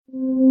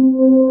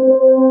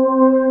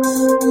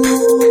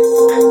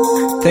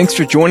Thanks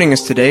for joining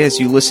us today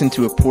as you listen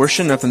to a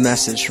portion of a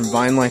message from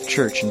Vine Life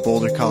Church in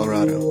Boulder,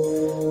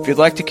 Colorado. If you'd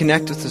like to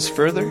connect with us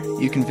further,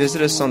 you can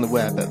visit us on the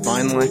web at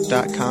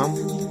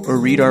vinelife.com or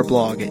read our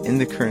blog at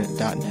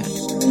inthecurrent.net.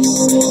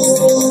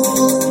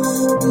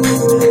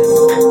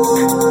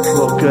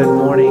 Well, good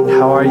morning.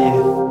 How are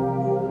you?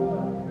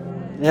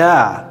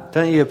 Yeah,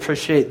 don't you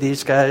appreciate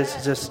these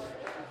guys? Just,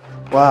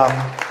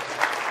 wow.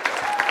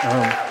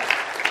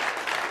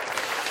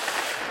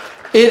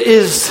 It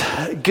is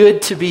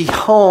good to be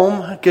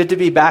home, good to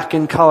be back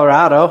in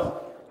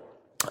Colorado.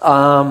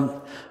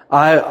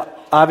 I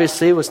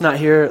obviously was not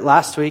here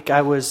last week.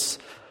 I was,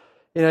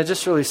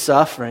 just really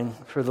suffering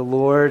for the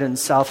Lord in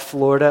South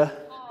Florida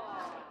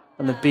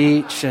on the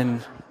beach.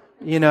 And,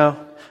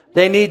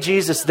 they need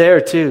Jesus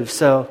there too.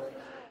 So,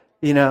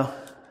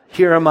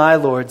 here am I,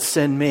 Lord,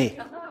 send me.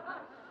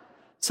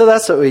 So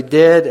that's what we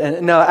did.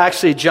 And no,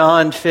 actually,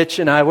 John Fitch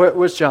and I,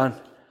 where's John?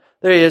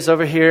 There he is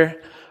over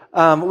here.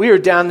 We were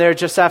down there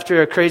just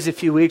after a crazy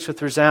few weeks with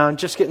Resound,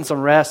 just getting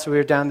some rest. We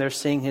were down there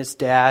seeing his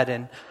dad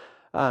and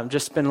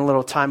just spending a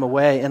little time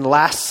away. And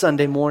last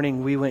Sunday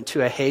morning, we went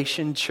to a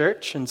Haitian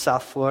church in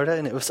South Florida,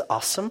 and it was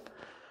awesome.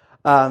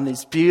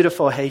 These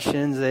beautiful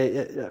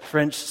Haitians,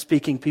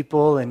 French-speaking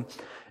people.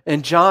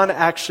 And John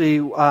actually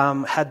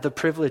had the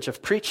privilege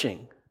of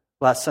preaching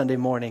last Sunday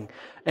morning,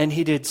 and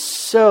he did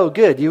so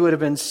good. You would have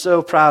been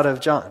so proud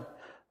of John.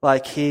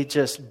 Like he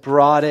just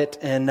brought it,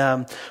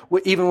 and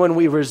even when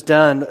we were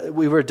done,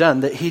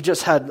 that he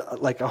just had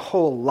like a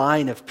whole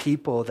line of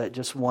people that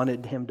just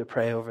wanted him to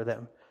pray over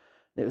them.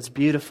 It was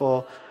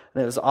beautiful,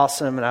 and it was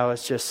awesome, and I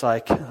was just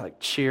like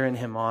cheering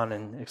him on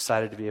and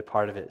excited to be a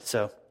part of it.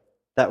 So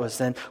that was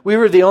then. We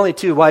were the only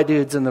two white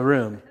dudes in the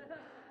room,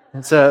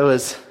 and so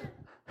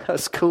that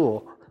was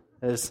cool.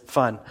 It was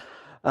fun,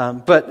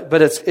 but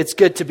it's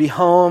good to be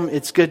home.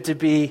 It's good to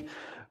be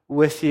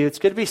with you. It's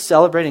good to be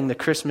celebrating the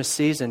Christmas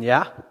season,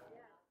 yeah?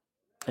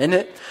 Isn't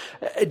it?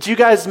 Did you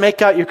guys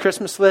make out your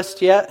Christmas list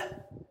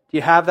yet? Do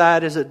you have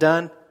that? Is it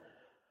done?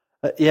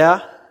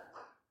 Yeah?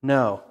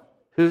 No.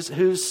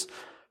 Who's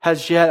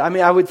has yet? I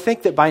mean, I would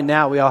think that by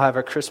now we all have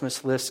our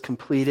Christmas list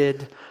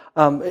completed.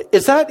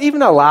 Is that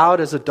even allowed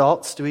as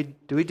adults? Do we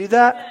do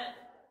that?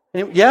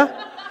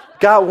 Yeah?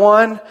 Got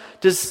one?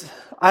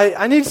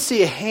 I need to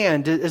see a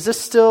hand. Is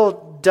this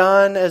still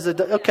done as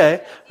a...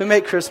 Okay, we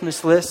make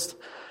Christmas lists.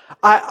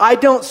 I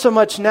don't so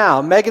much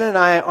now. Megan and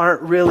I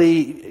aren't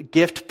really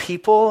gift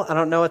people. I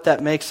don't know what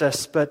that makes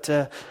us,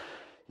 but,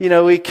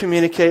 we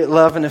communicate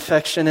love and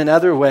affection in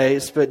other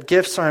ways, but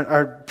gifts aren't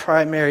our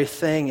primary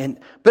thing.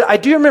 But I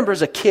do remember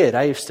as a kid,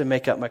 I used to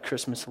make up my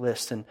Christmas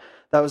list, and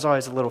that was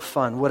always a little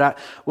fun. What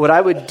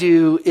I would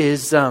do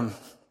is, I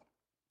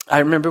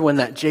remember when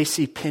that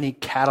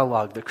JCPenney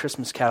catalog, the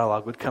Christmas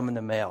catalog, would come in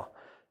the mail.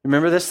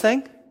 Remember this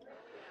thing?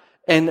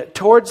 And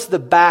towards the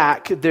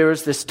back, there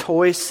was this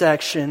toy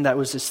section that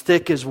was as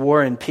thick as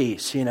War and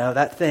Peace.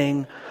 That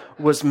thing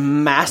was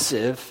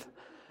massive.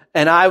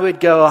 And I would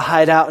go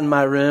hide out in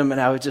my room, and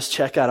I would just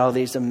check out all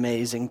these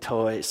amazing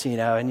toys, and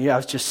I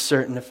was just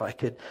certain if I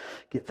could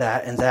get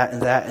that and that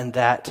and that and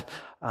that,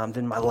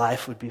 then my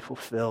life would be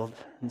fulfilled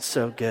and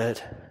so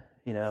good.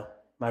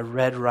 My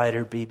Red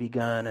Ryder BB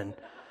gun, and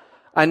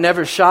I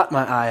never shot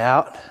my eye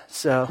out.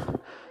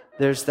 So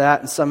there's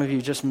that, and some of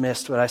you just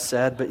missed what I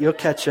said, but you'll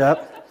catch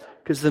up.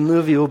 Because the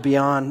movie will be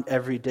on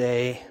every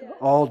day,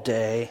 all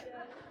day,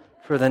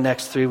 for the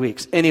next 3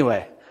 weeks.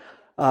 Anyway,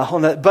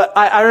 but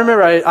I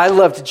remember I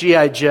loved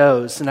G.I.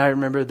 Joes, and I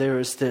remember there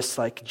was this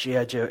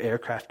G.I. Joe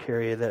aircraft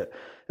carrier that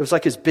it was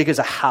as big as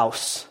a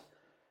house,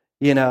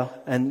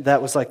 and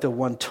that was the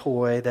one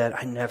toy that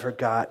I never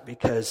got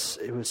because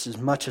it was as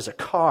much as a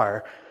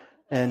car.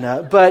 And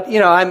but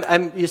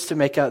I'm used to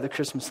make out the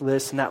Christmas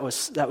list, and that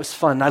was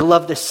fun. I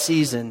love this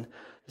season.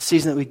 The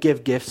season that we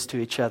give gifts to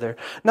each other.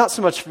 Not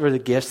so much for the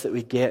gifts that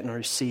we get and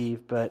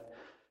receive, but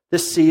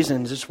this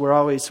season, just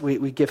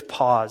we give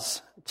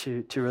pause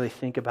to really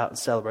think about and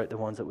celebrate the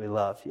ones that we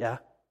love, yeah?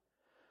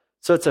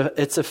 So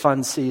it's a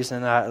fun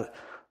season. I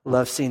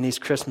love seeing these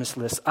Christmas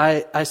lists.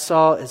 I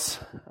saw,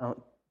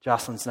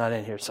 Jocelyn's not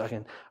in here, so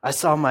I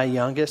saw my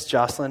youngest,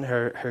 Jocelyn,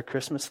 her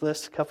Christmas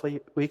list a couple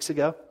of weeks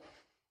ago.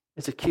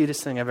 It's the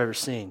cutest thing I've ever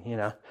seen,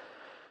 Her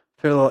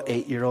little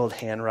 8-year-old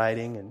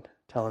handwriting and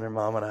telling her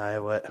mom and I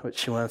what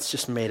she wants,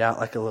 just made out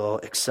like a little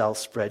Excel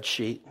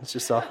spreadsheet. It's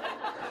just all...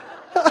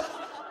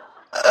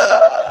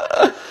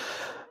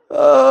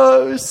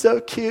 Oh, it was so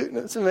cute, and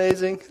it's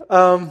amazing.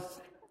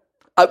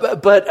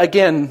 But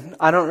again,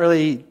 I don't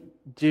really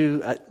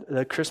do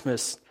the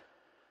Christmas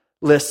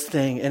list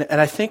thing.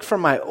 And I think for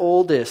my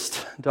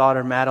oldest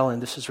daughter, Madeline,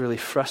 this is really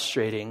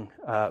frustrating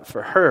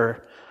for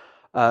her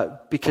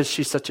because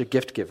she's such a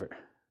gift giver.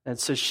 And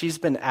so she's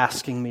been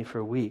asking me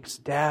for weeks,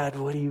 Dad,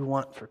 what do you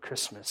want for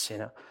Christmas?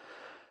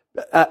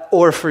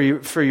 Or for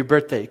your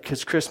birthday,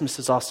 because Christmas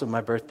is also my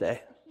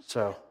birthday.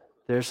 So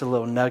there's a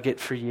little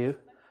nugget for you.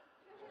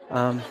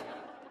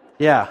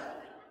 Yeah.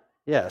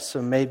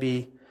 So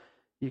maybe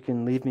you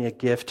can leave me a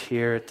gift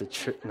here at the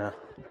church. No.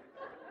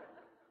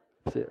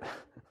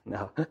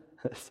 No.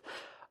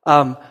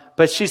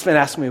 But she's been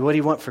asking me, what do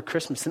you want for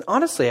Christmas? And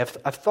honestly, I've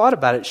thought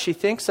about it. She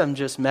thinks I'm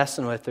just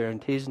messing with her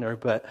and teasing her,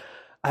 but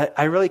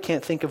I really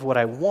can't think of what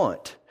I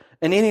want.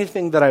 And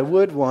anything that I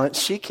would want,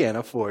 she can't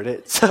afford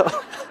it. So,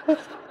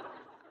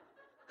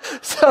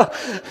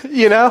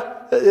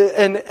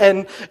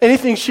 and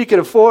anything she could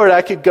afford,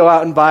 I could go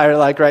out and buy her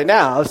like right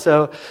now.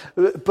 So,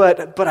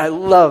 but I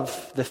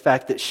love the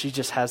fact that she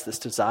just has this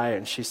desire,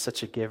 and she's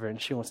such a giver,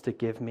 and she wants to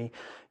give me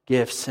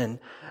gifts. And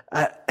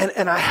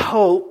I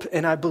hope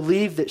and I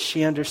believe that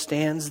she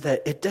understands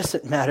that it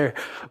doesn't matter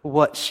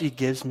what she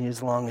gives me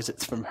as long as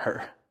it's from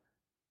her.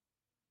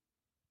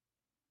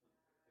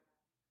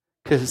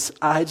 Because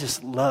I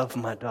just love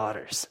my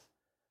daughters.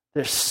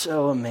 They're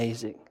so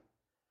amazing.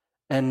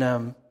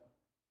 And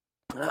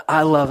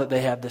I love that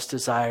they have this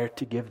desire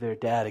to give their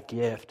dad a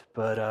gift.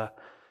 But,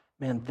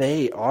 man,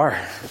 they are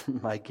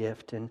my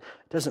gift. And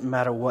it doesn't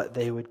matter what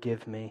they would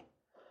give me.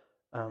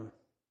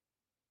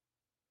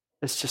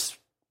 It's just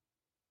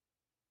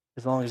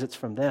as long as it's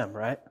from them,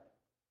 right?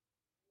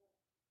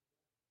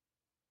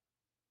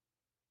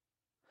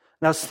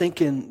 And I was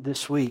thinking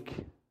this week,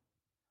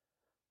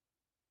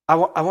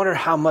 I wonder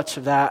how much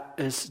of that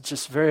is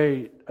just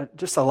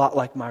a lot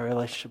like my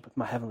relationship with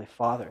my Heavenly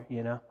Father,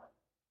 you know?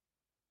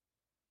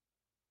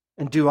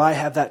 And do I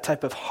have that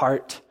type of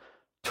heart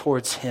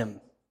towards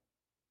Him?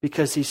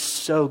 Because He's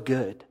so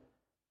good.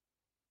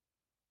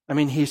 I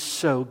mean, He's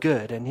so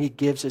good, and He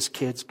gives His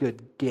kids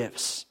good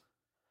gifts.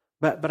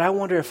 But I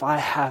wonder if I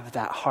have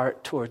that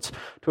heart towards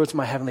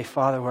my Heavenly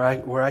Father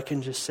where I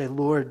can just say,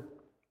 Lord,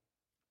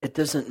 it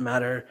doesn't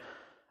matter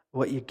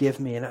what you give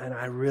me, and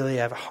I really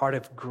have a heart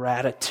of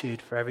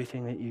gratitude for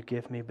everything that you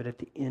give me. But at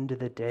the end of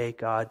the day,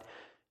 God,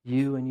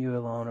 you and you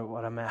alone are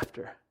what I'm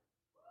after.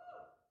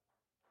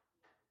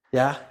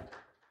 Yeah?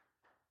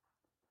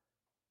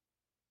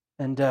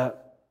 And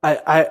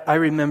I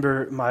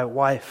remember my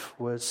wife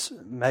was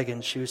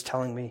Megan. She was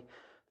telling me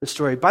the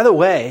story. By the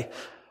way,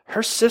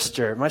 her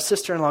sister, my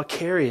sister-in-law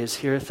Carrie, is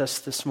here with us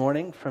this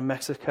morning from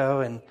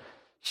Mexico, and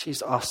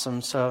she's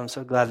awesome. So I'm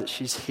so glad that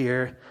she's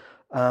here.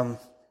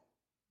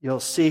 You'll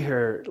see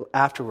her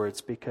afterwards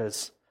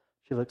because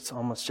she looks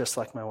almost just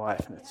like my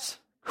wife, and it's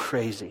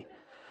crazy.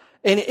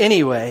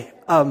 Anyway,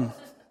 I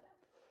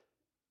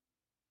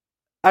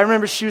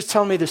remember she was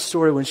telling me this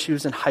story when she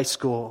was in high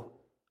school.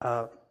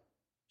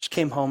 She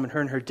came home,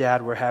 and her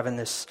dad were having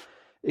this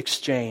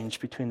exchange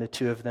between the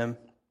two of them,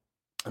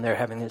 and they're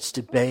having this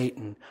debate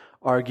and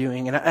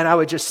arguing. And I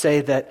would just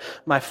say that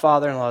my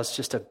father-in-law is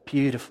just a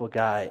beautiful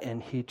guy,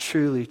 and he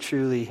truly,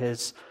 truly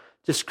has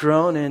just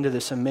grown into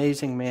this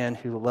amazing man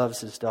who loves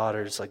his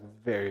daughters like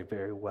very,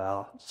 very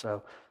well.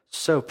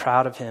 So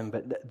proud of him.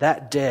 But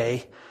that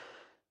day,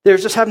 they were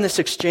just having this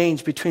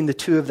exchange between the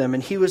two of them,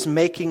 and he was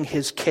making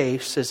his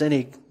case as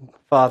any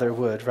father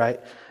would, right?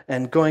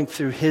 And going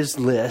through his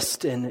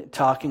list and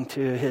talking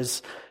to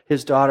his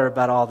daughter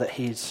about all that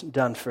he's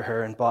done for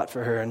her and bought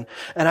for her. And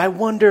I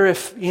wonder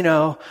if,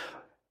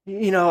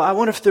 I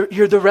wonder if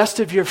you're the rest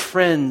of your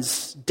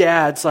friends'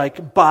 dads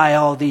like buy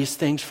all these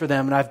things for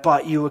them, and I've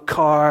bought you a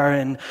car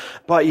and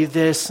bought you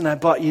this and I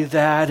bought you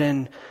that,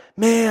 and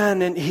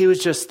man, and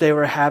they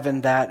were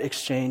having that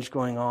exchange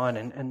going on,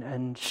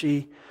 and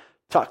she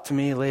talked to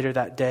me later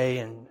that day,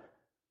 and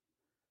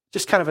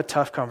just kind of a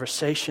tough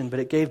conversation, but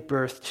it gave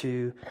birth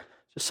to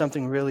just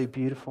something really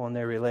beautiful in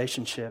their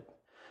relationship.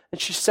 And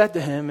she said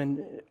to him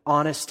in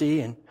honesty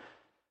and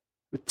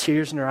with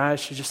tears in her eyes,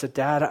 she just said,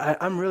 Dad,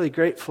 I'm really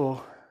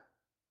grateful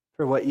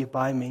for what you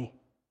buy me.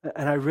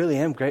 And I really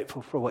am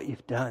grateful for what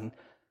you've done.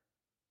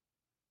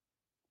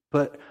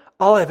 But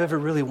all I've ever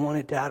really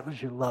wanted, Dad, was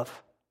your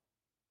love.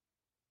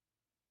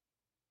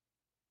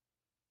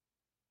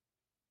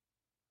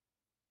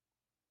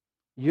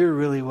 You're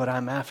really what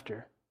I'm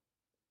after.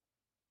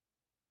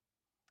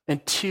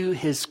 And to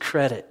his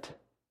credit,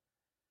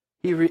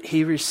 he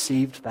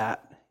received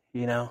that,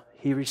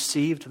 He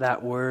received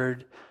that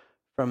word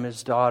from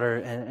his daughter,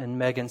 and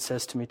Megan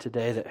says to me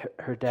today that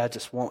her dad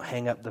just won't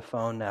hang up the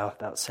phone now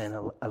without saying,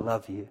 I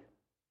love you.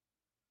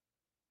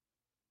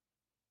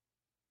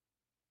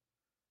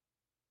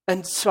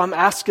 And so I'm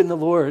asking the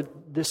Lord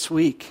this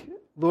week,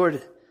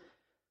 Lord,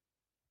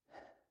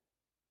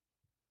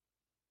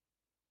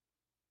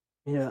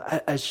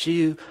 as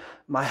you,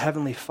 my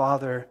Heavenly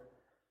Father,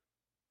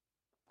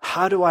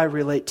 how do I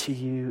relate to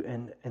you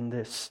in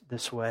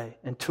this way?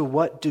 And to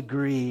what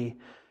degree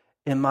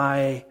am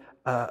I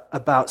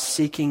about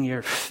seeking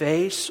your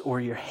face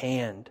or your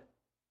hand?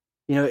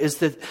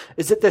 Is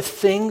it the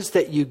things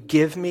that you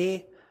give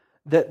me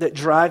that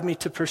drive me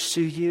to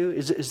pursue you?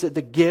 Is it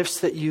the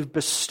gifts that you've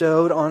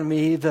bestowed on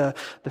me, the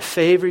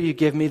favor you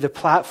give me, the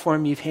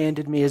platform you've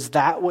handed me? Is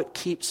that what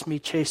keeps me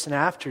chasing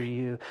after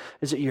you?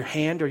 Is it your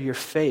hand or your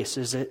face?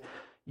 Is it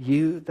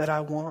you that I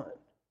want?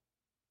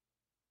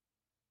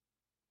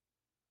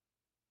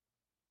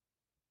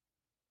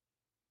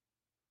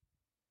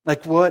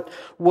 Like what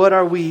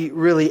are we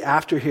really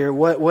after here?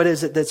 What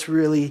is it that's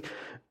really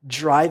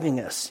driving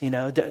us?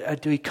 Do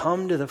we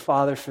come to the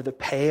Father for the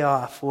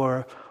payoff,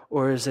 or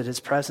is it His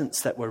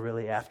presence that we're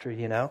really after?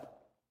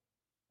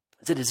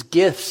 Is it his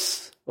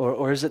gifts,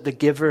 or is it the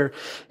giver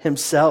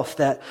himself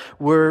that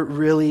we're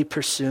really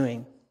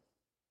pursuing?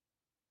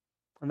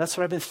 And that's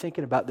what I've been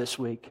thinking about this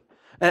week.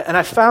 And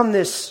I found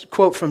this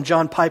quote from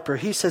John Piper.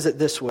 He says it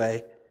this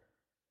way.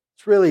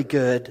 It's really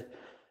good.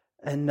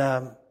 And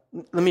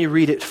let me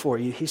read it for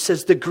you. He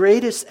says, "The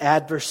greatest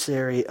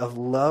adversary of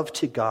love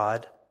to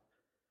God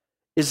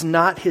is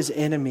not his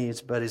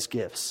enemies, but his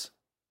gifts.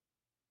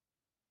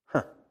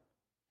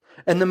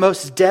 And the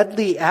most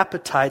deadly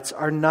appetites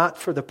are not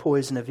for the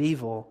poison of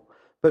evil,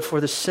 but for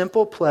the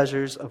simple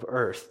pleasures of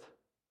earth.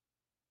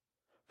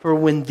 For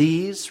when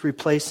these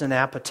replace an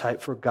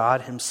appetite for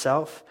God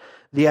himself,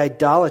 the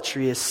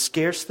idolatry is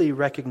scarcely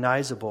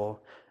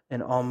recognizable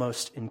and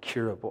almost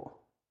incurable."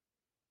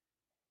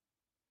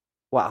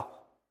 Wow.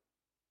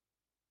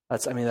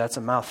 That's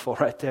a mouthful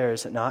right there,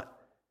 is it not?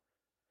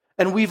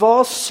 And we've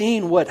all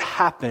seen what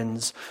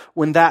happens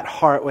when that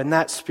heart, when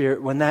that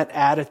spirit, when that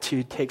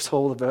attitude takes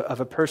hold of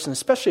a person,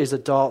 especially as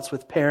adults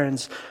with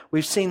parents.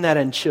 We've seen that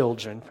in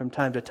children from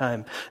time to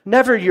time.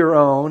 Never your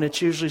own.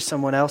 It's usually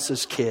someone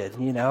else's kid,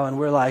 and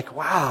we're like,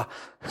 wow,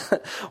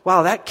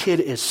 that kid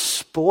is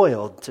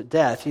spoiled to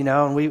death,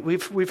 and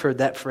we've heard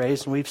that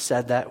phrase and we've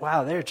said that,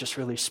 wow, they're just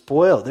really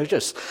spoiled. They're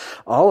just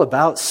all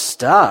about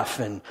stuff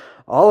and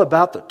all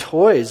about the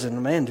toys,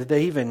 and man, do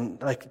they even,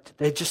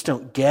 they just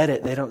don't get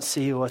it. They don't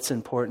see what's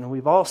important.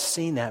 We've all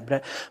seen that,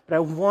 but I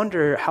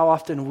wonder how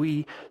often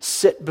we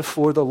sit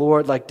before the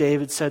Lord, like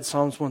David said,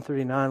 Psalms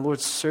 139,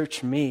 "Lord,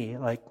 search me."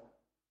 Like,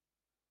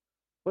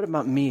 what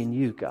about me and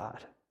you,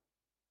 God?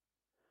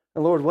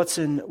 And Lord, what's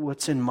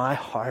in my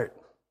heart?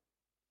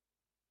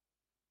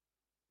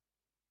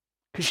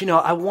 Because,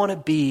 I want to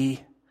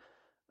be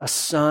a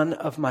son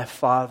of my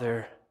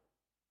Father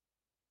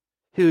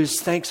who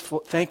is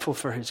thankful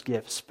for his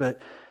gifts.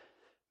 But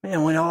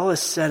man, when all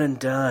is said and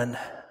done,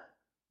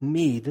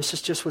 this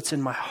is just what's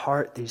in my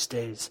heart these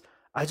days.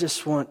 I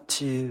just want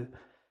to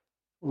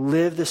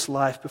live this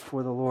life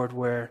before the Lord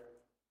where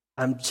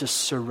I'm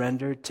just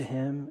surrendered to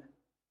him,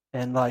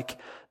 and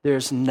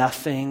there's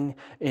nothing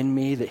in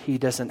me that he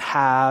doesn't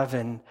have.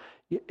 And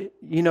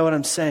you know what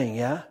I'm saying,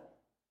 yeah?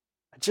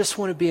 I just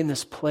want to be in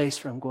this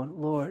place where I'm going,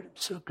 Lord, I'm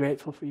so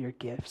grateful for your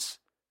gifts.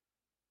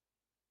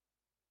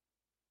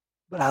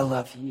 But I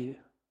love you.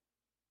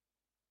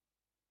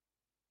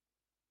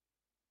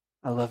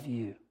 I love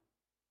you.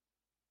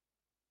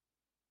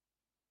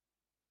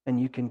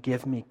 And you can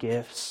give me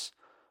gifts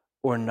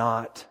or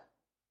not.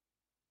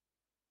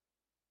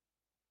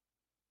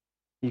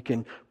 You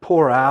can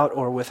pour out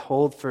or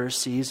withhold for a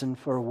season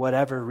for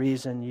whatever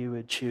reason you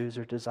would choose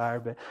or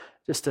desire, but it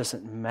just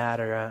doesn't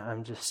matter.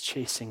 I'm just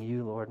chasing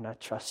you, Lord, and I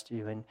trust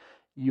you, and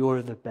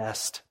you're the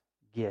best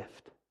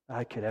gift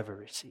I could ever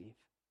receive.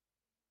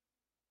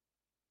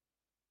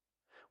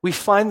 We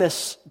find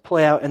this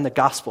play out in the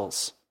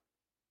Gospels.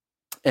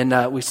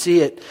 And we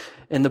see it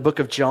in the book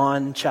of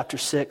John, chapter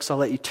 6. I'll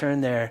let you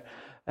turn there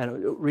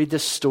and read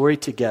this story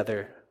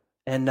together.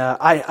 And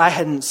I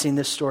hadn't seen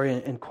this story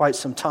in quite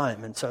some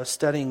time. And so I was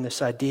studying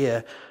this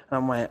idea,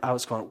 and I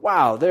was going,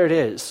 wow, there it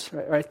is,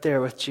 right there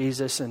with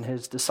Jesus and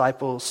his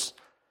disciples.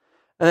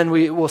 And then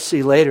we'll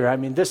see later,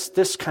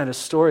 this kind of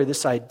story,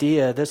 this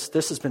idea, this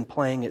has been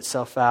playing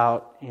itself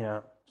out,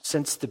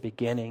 since the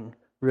beginning,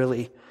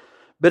 really.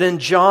 But in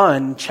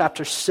John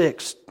chapter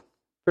 6,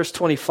 verse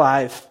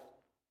 25,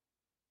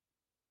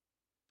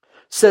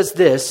 says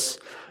this,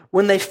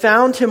 "When they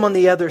found him on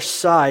the other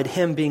side,"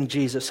 him being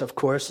Jesus, of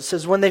course, it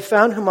says, "When they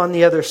found him on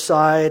the other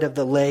side of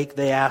the lake,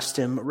 they asked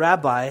him,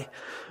 'Rabbi,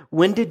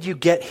 when did you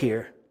get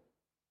here?'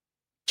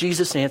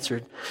 Jesus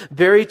answered,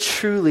 'Very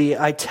truly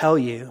I tell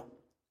you,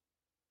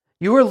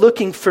 you are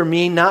looking for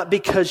me not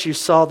because you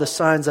saw the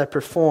signs I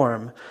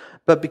perform,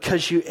 but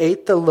because you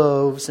ate the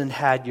loaves and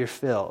had your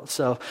fill.'"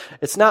 So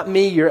it's not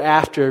me you're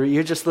after,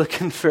 you're just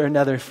looking for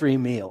another free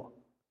meal.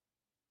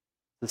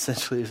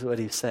 Essentially is what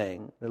he's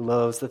saying. The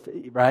loaves,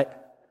 right?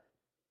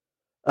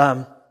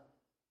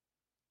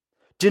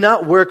 "Do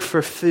not work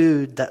for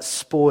food that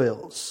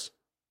spoils,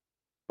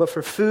 but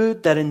for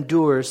food that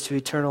endures to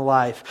eternal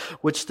life,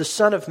 which the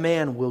Son of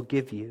Man will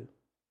give you.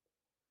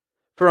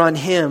 For on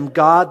him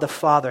God the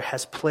Father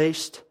has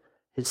placed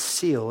his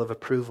seal of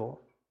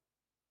approval."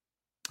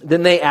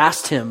 Then they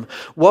asked him,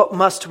 "What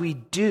must we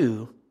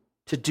do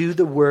to do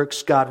the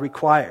works God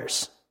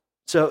requires?"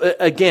 So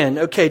again,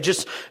 okay,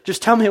 just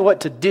tell me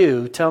what to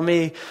do. Tell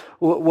me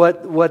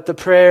what the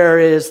prayer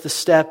is, the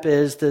step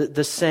is,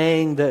 the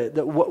saying,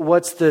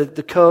 what's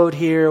the code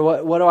here?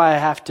 What do I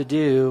have to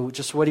do?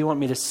 Just what do you want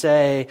me to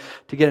say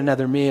to get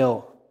another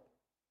meal?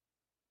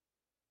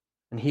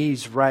 And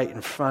he's right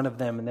in front of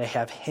them, and they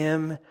have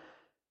him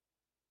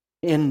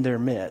in their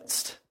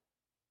midst.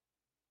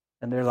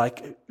 And they're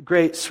like,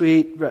 "Great,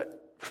 sweet,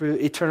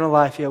 fruit, eternal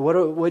life. Yeah, what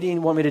do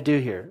you want me to do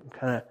here? I'm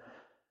kind of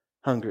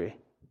hungry."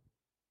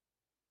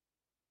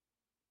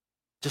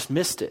 Just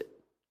missed it.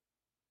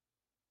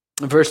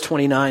 In verse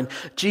 29,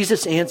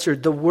 Jesus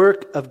answered, "The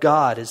work of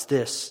God is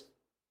this,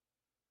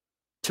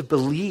 to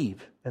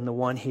believe in the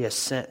one he has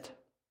sent."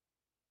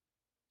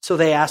 So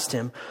they asked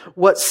him,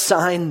 "What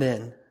sign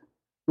then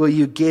will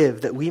you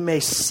give that we may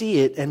see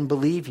it and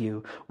believe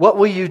you? What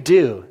will you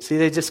do? See,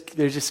 they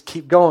just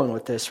keep going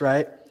with this,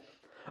 right?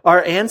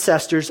 Our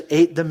ancestors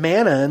ate the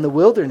manna in the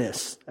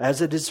wilderness,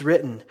 as it is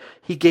written,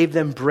 He gave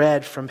them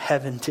bread from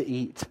heaven to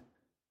eat.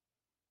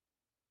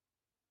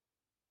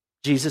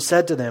 Jesus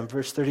said to them,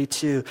 verse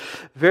 32,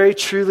 very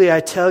truly I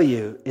tell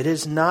you, it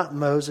is not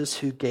Moses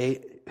who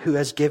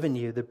has given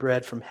you the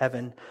bread from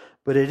heaven,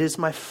 but it is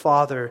my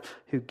Father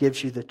who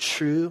gives you the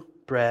true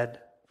bread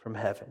from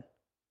heaven.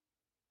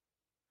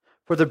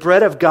 For the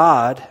bread of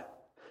God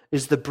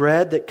is the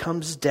bread that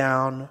comes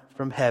down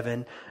from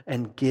heaven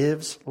and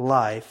gives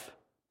life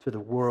to the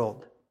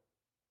world.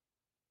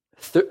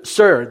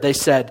 Sir, they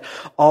said,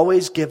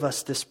 always give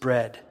us this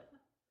bread.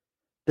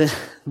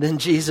 Then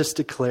Jesus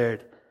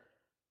declared,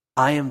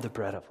 I am the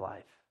bread of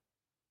life.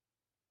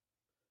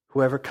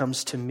 Whoever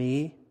comes to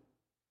me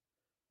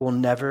will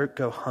never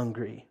go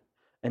hungry,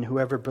 and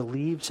whoever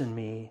believes in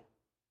me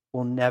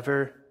will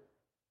never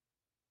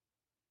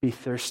be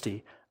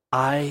thirsty.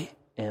 I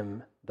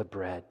am the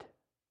bread.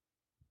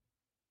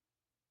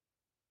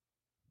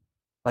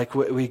 Like,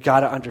 we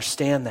got to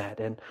understand that.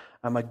 And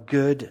I'm a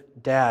good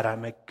dad.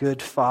 I'm a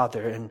good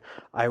father. And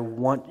I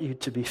want you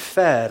to be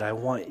fed. I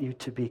want you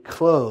to be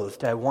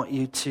clothed. I want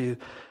you to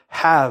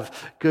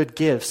have good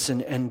gifts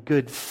and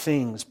good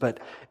things. But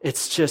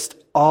it's just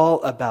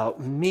all about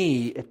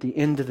me at the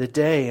end of the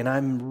day. And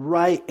I'm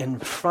right in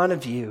front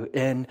of you.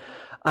 And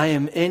I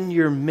am in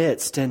your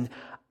midst. And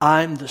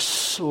I'm the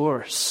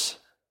source.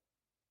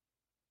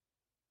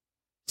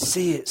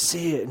 See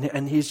it.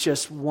 And he's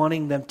just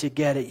wanting them to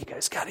get it. You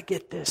guys got to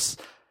get this.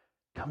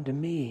 Come to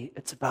me.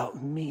 It's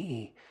about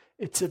me.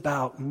 It's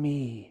about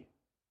me.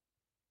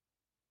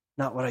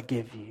 Not what I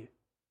give you.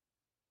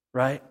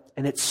 Right?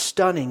 And it's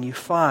stunning. You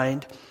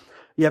find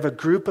you have a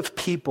group of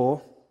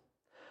people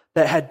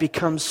that had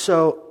become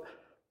so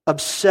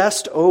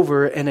obsessed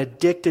over and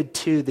addicted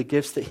to the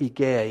gifts that he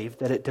gave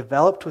that it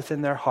developed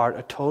within their heart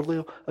a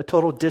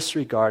total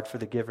disregard for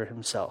the giver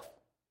himself.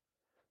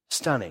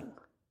 Stunning.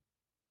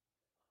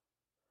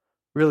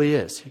 Really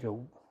is. You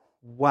go,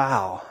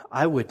 wow,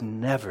 I would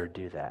never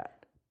do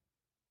that.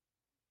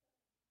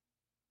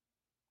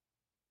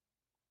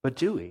 But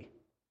do we?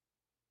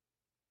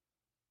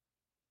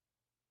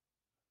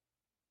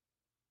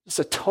 It's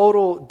a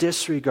total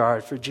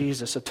disregard for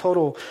Jesus, a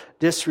total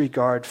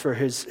disregard for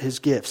his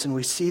gifts. And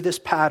we see this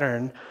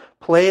pattern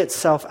play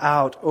itself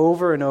out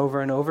over and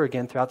over and over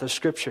again throughout the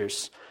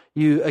scriptures.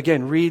 You,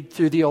 again, read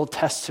through the Old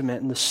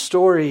Testament and the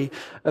story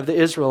of the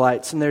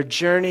Israelites and their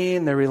journey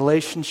and their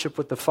relationship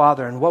with the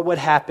Father and what would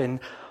happen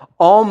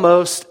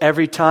almost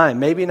every time.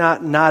 Maybe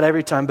not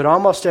every time, but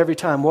almost every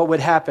time. What would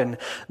happen?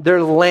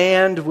 Their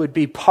land would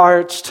be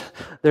parched,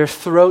 their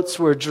throats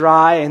were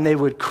dry, and they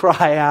would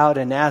cry out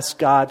and ask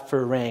God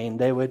for rain.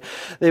 They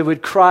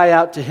would cry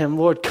out to Him,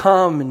 Lord,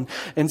 come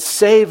and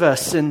save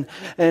us and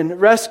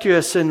rescue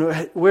us.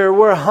 And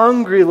we're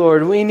hungry,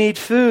 Lord. We need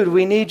food.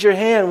 We need your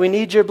hand. We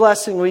need your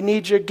blessing. We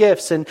need your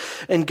gifts.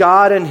 And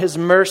God in His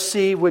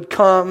mercy would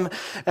come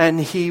and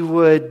He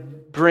would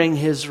bring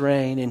His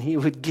rain and He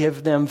would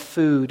give them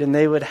food and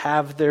they would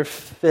have their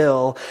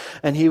fill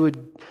and He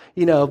would,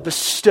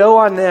 bestow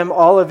on them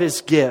all of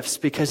His gifts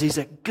because He's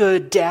a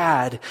good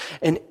dad.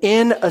 And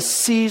in a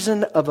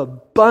season of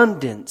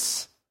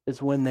abundance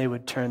is when they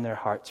would turn their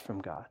hearts from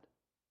God.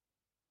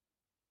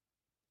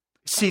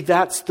 See,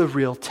 that's the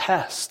real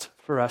test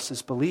for us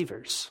as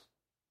believers.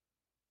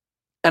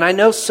 And I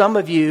know some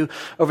of you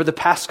over the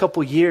past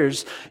couple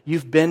years,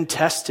 you've been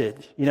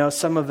tested.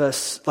 Some of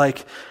us,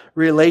 like,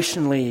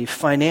 relationally,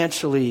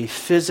 financially,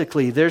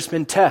 physically, there's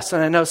been tests.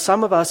 And I know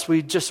some of us,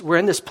 we're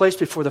in this place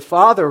before the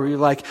Father where you're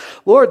like,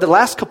 Lord, the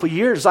last couple of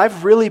years,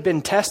 I've really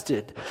been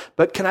tested.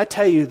 But can I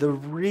tell you, the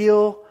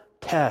real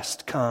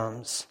test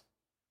comes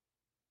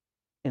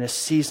in a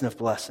season of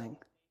blessing.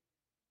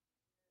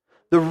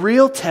 The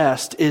real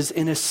test is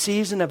in a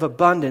season of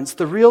abundance.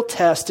 The real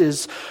test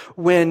is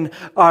when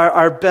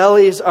our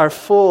bellies are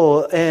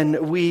full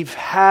and we've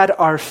had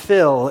our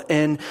fill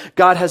and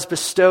God has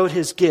bestowed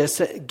His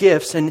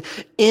gifts. And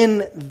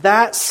in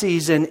that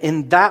season,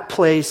 in that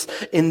place,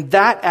 in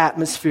that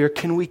atmosphere,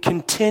 can we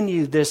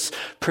continue this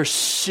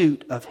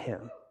pursuit of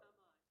Him?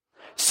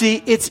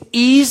 See, it's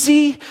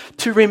easy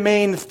to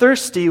remain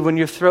thirsty when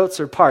your throats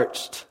are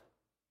parched.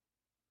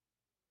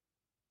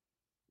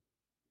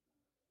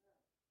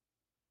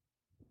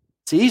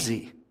 It's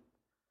easy.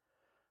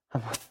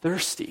 I'm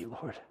thirsty,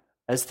 Lord.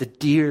 As the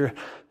deer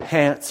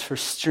pants for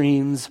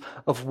streams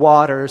of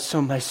water, so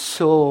my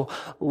soul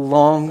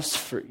longs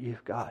for you,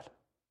 God.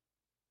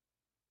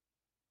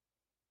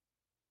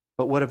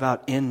 But what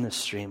about in the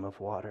stream of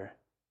water?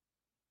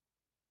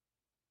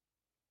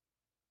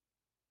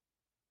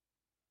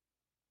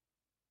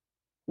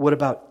 What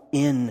about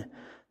in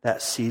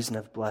that season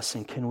of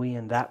blessing? Can we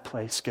in that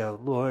place go,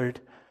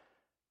 Lord,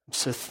 I'm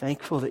so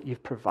thankful that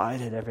you've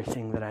provided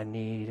everything that I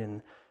need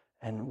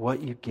and what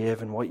you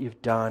give and what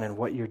you've done and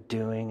what you're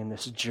doing in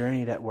this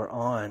journey that we're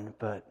on,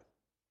 but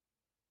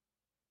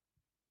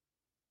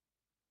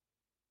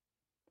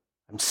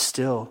I'm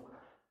still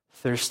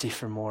thirsty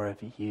for more of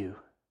you.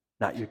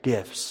 not your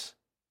gifts,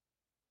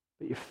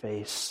 but your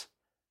face,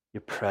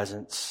 your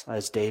presence.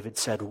 As David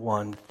said,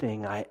 one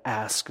thing I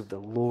ask of the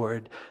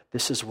Lord,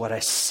 this is what I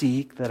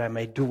seek, that I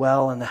may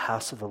dwell in the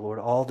house of the Lord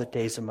all the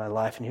days of my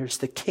life. And here's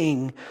the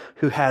King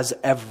who has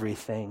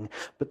everything,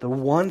 but the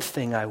one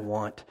thing I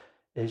want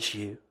is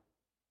you.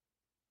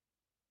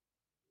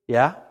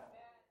 Yeah?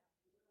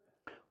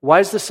 Why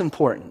is this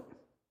important?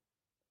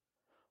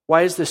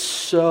 Why is this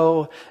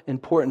so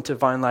important to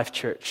Vine Life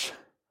Church?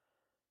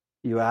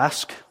 You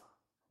ask?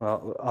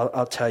 Well,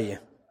 I'll tell you.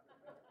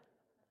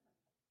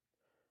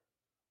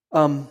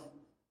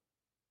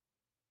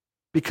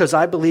 Because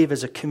I believe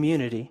as a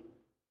community,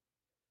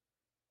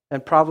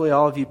 and probably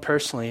all of you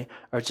personally,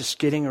 are just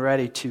getting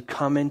ready to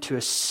come into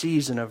a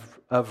season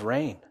of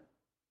rain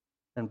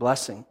and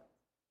blessing.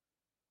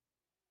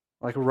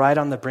 Like right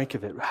on the brink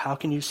of it. How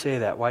can you say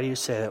that? Why do you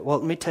say that? Well,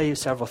 let me tell you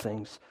several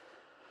things.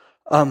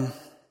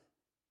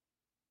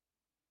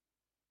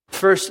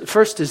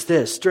 First is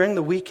this. During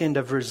the weekend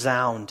of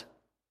Resound,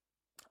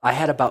 I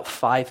had about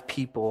 5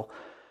 people,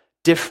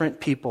 different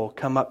people,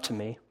 come up to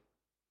me.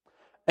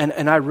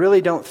 And I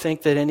really don't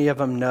think that any of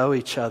them know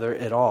each other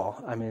at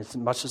all. I mean, as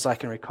much as I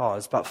can recall.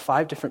 It's about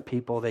 5 different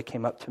people. They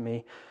came up to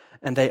me,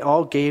 and they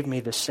all gave me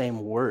the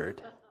same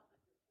word.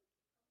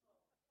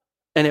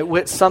 And it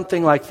went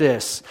something like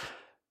this.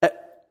 At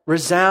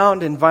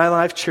Resound and Vine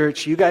Life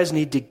Church, you guys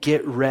need to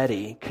get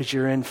ready because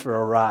you're in for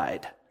a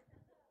ride.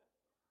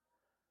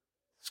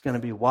 It's going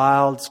to be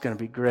wild. It's going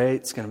to be great.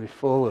 It's going to be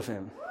full of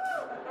Him.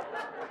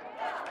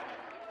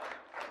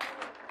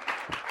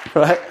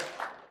 Right?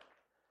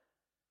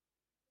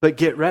 But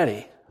get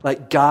ready.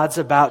 Like God's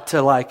about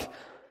to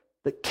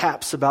the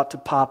cap's about to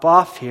pop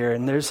off here,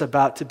 and there's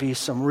about to be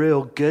some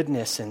real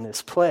goodness in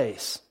this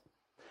place.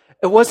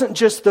 It wasn't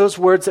just those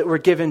words that were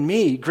given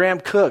me. Graham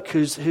Cook,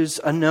 who's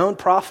a known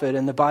prophet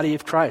in the body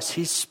of Christ,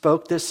 he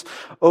spoke this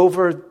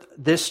over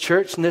this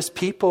church and this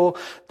people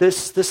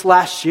this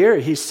last year.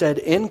 He said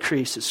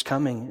increase is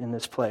coming in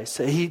this place.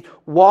 He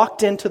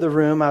walked into the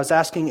room. I was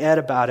asking Ed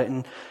about it,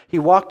 and he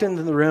walked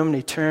into the room and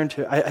he turned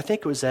to, I think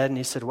it was Ed, and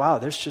he said, wow,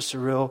 there's just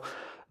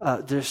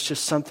there's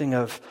just something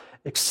of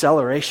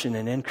acceleration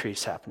and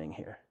increase happening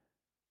here.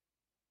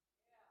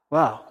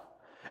 Wow.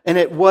 And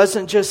it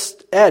wasn't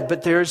just Ed,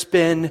 but there's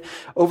been,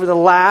 over the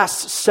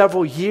last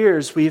several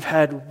years, we've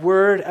had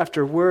word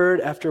after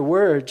word after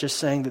word just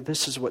saying that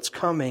this is what's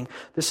coming,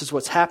 this is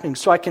what's happening.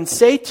 So I can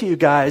say to you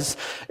guys,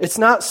 it's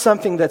not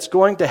something that's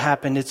going to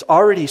happen. It's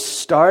already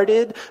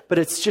started, but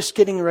it's just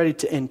getting ready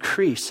to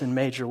increase in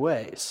major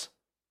ways.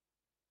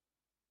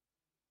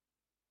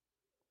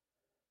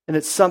 And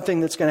it's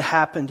something that's going to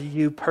happen to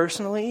you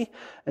personally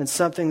and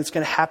something that's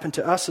going to happen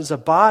to us as a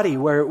body,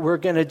 where we're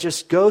going to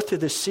just go through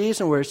this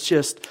season where it's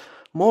just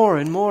more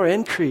and more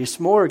increase,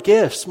 more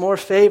gifts, more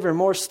favor,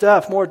 more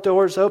stuff, more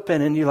doors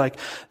open. And you're like,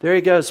 there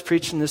he goes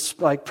preaching this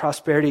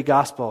prosperity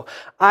gospel.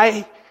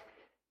 I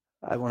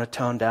want to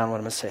tone down what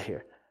I'm going to say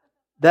here.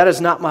 That is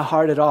not my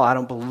heart at all. I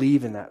don't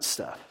believe in that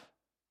stuff.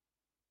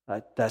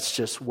 That's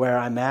just where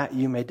I'm at.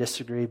 You may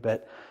disagree,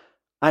 but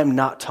I'm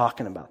not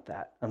talking about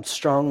that. I'm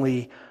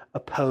strongly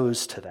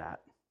opposed to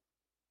that.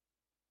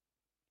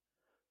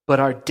 But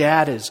our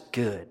dad is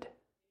good,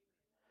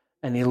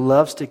 and he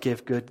loves to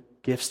give good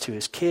gifts to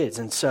his kids.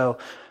 And so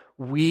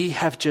we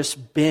have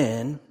just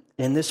been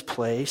in this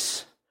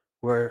place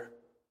where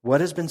what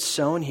has been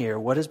sown here,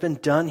 what has been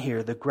done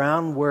here, the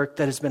groundwork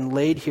that has been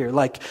laid here.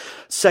 Like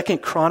 2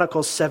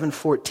 Chronicles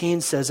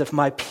 7:14 says, if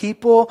my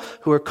people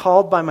who are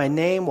called by my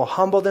name will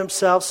humble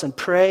themselves and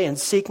pray and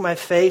seek my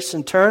face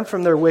and turn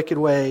from their wicked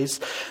ways,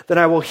 then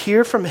I will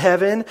hear from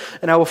heaven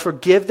and I will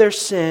forgive their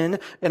sin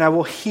and I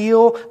will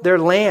heal their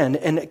land.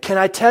 And can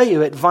I tell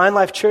you, at Vine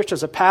Life Church,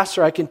 as a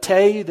pastor, I can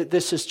tell you that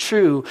this is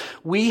true.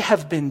 We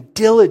have been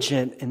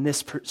diligent in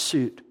this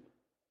pursuit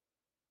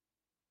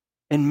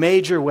in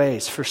major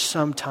ways for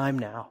some time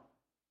now.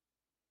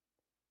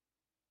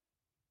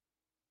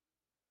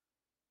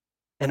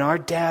 And our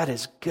dad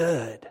is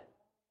good.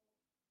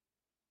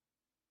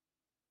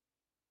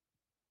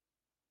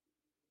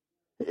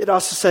 It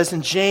also says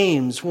in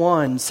James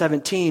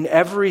 1:17,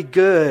 every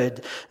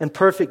good and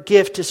perfect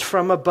gift is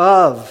from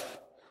above,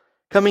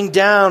 coming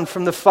down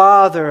from the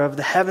Father of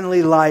the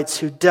heavenly lights,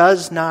 who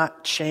does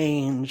not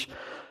change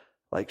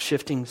like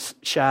shifting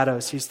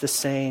shadows. He's the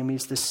same.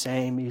 He's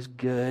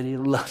good. He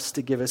loves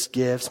to give us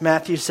gifts.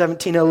 Matthew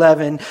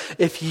 17:11.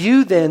 If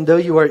you then, though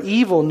you are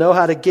evil, know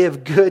how to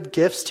give good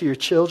gifts to your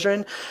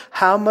children,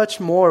 how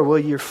much more will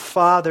your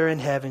Father in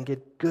heaven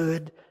give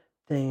good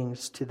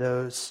things to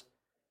those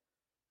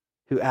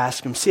who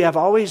ask Him? See, I've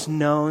always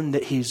known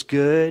that He's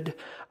good.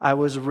 I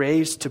was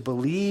raised to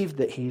believe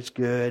that He's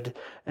good.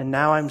 And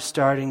now I'm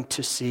starting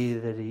to see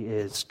that He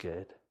is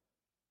good.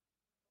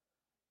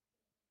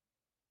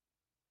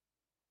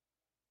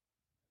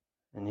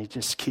 And He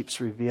just keeps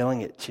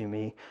revealing it to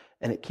me,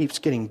 and it keeps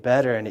getting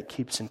better, and it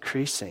keeps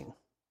increasing.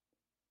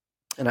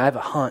 And I have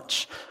a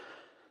hunch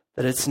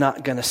that it's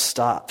not going to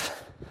stop.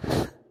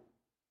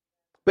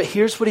 But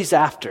here's what He's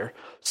after.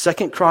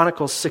 2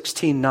 Chronicles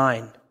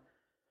 16:9.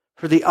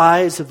 For the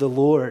eyes of the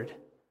Lord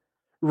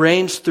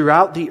reigns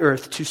throughout the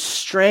earth to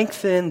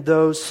strengthen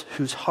those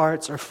whose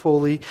hearts are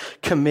fully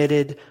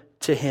committed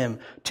to him.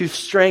 To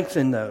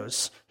strengthen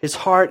those. His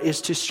heart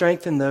is to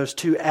strengthen those,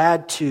 to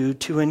add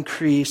to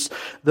increase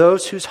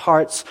those whose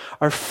hearts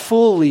are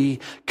fully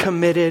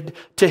committed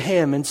to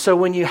him. And so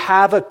when you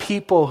have a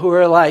people who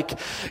are like,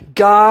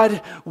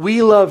 God,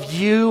 we love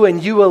you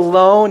and you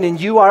alone, and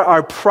you are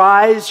our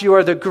prize, you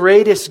are the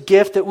greatest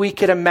gift that we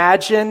could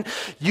imagine,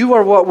 you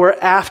are what we're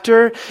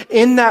after,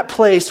 in that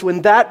place,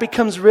 when that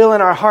becomes real in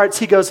our hearts,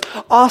 he goes,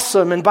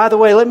 awesome, and by the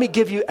way, let me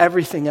give you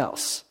everything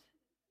else.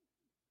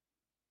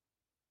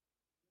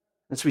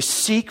 As we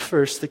seek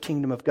first the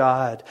kingdom of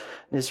God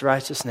and his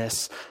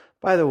righteousness.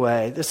 By the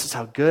way, this is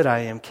how good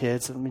I am,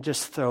 kids. Let me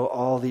just throw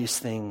all these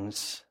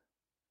things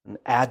and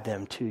add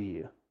them to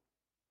you.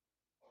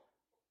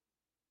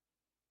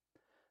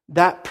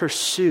 That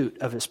pursuit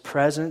of his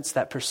presence,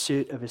 that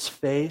pursuit of his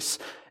face,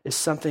 is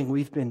something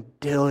we've been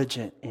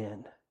diligent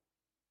in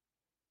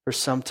for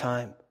some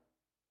time.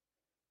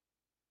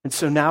 And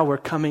so now we're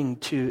coming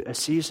to a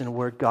season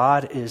where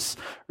God is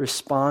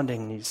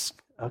responding. He's,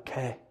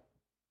 okay,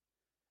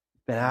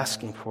 been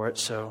asking for it,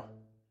 so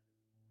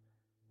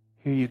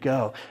here you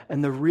go.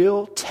 And the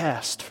real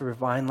test for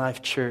Vine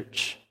Life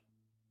Church,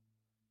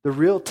 the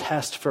real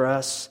test for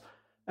us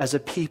as a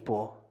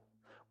people,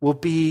 will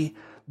be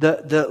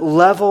the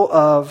level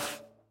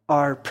of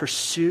our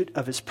pursuit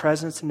of his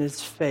presence and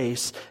his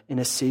face in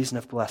a season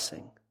of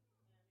blessing.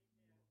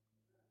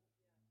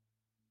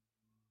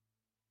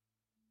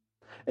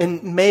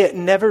 And may it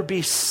never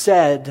be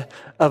said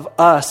of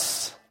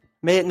us,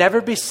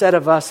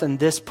 in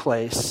this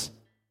place,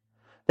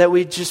 that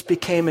we just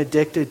became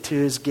addicted to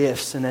his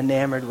gifts and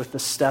enamored with the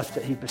stuff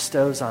that he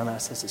bestows on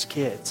us as his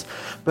kids.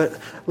 But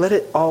let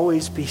it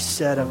always be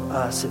said of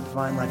us at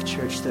Vine Life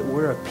Church that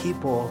we're a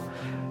people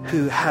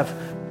who have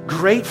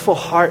grateful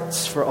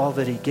hearts for all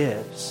that he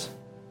gives.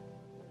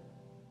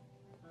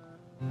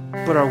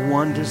 But our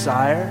one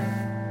desire,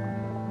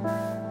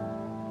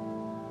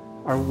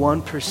 our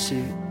one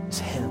pursuit is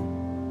him.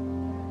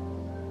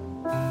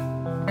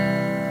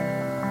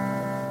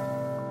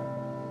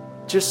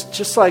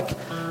 Just like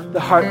the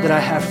heart that I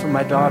have for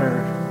my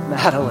daughter,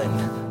 Madeline.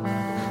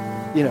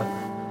 You know,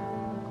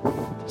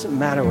 it doesn't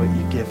matter what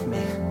you give me,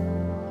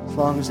 as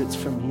long as it's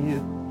from you.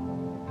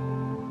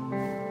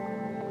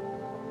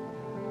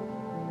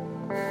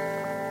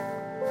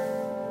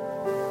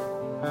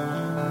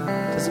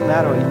 It doesn't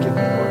matter what you give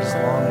me, Lord, as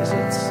long as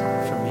it's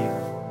from you.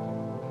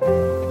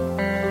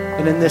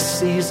 And in this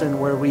season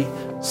where we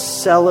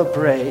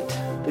celebrate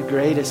the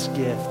greatest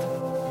gift,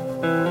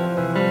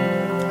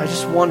 I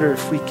just wonder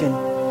if we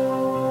can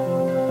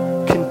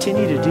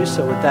continue to do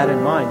so with that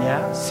in mind,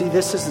 yeah? See,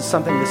 this isn't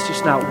something that's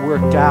just not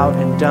worked out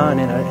and done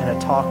in a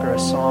talk or a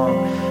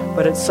song,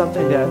 but it's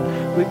something that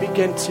we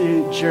begin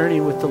to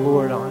journey with the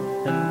Lord on.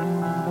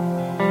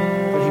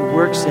 And that he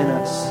works in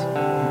us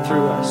and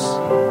through us.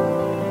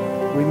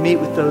 We meet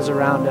with those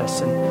around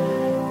us and,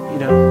 you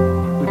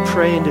know, we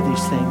pray into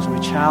these things. We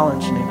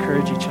challenge and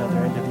encourage each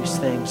other into these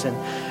things. And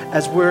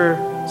as we're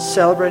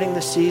celebrating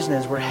the season,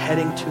 as we're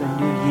heading to a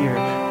new year,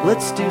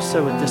 let's do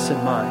so with this in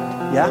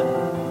mind, yeah?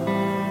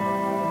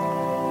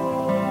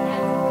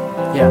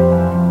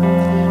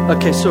 Yeah.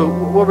 Okay, so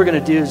what we're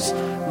going to do is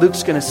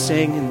Luke's going to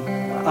sing, and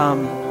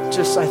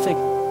I think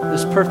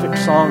this perfect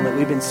song that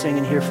we've been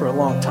singing here for a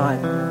long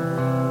time.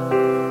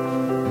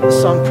 The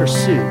song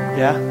Pursuit,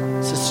 yeah?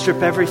 It says,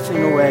 strip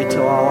everything away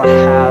till all I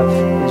have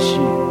is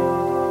you.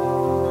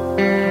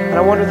 And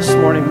I wonder this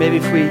morning, maybe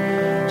if we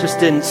just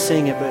didn't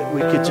sing it, but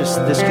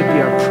this could be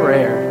our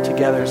prayer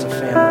together as a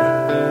family.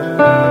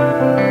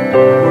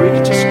 Or we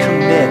could just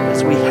commit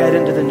as we head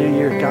into the new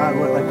year, God,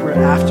 we're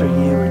after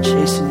you, we're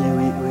chasing you,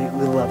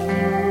 we love you.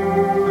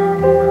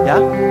 Yeah?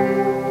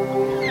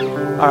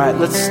 All right,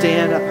 let's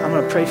stand. I'm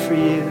going to pray for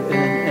you,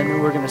 and then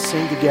we're going to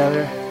sing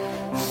together,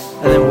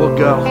 and then we'll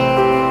go.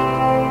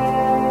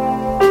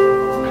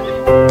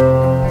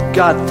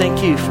 God,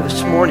 thank you for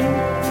this morning.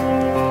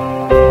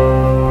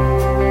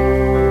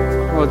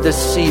 Lord, this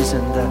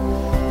season,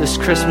 this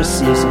Christmas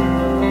season,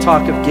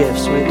 talk of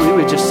gifts, we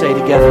would just say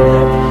together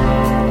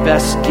that the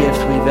best gift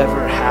we've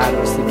ever had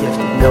was the gift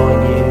of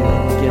knowing you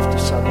and the gift of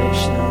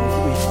salvation.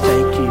 And we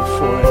thank you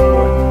for it,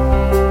 Lord.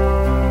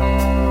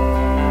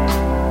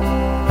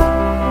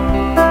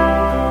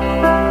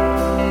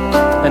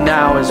 And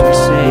now as we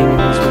sing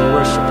and as we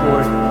worship,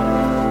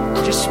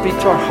 Lord, just speak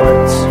to our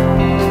hearts.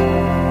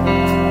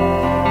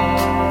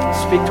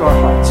 Speak to our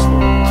hearts,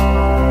 Lord.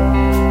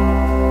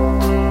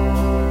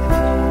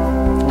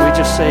 We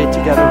just say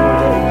together, Lord,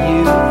 that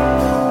you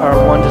are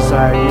our one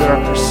desire, you're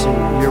our pursuit,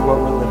 you're what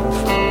we're living.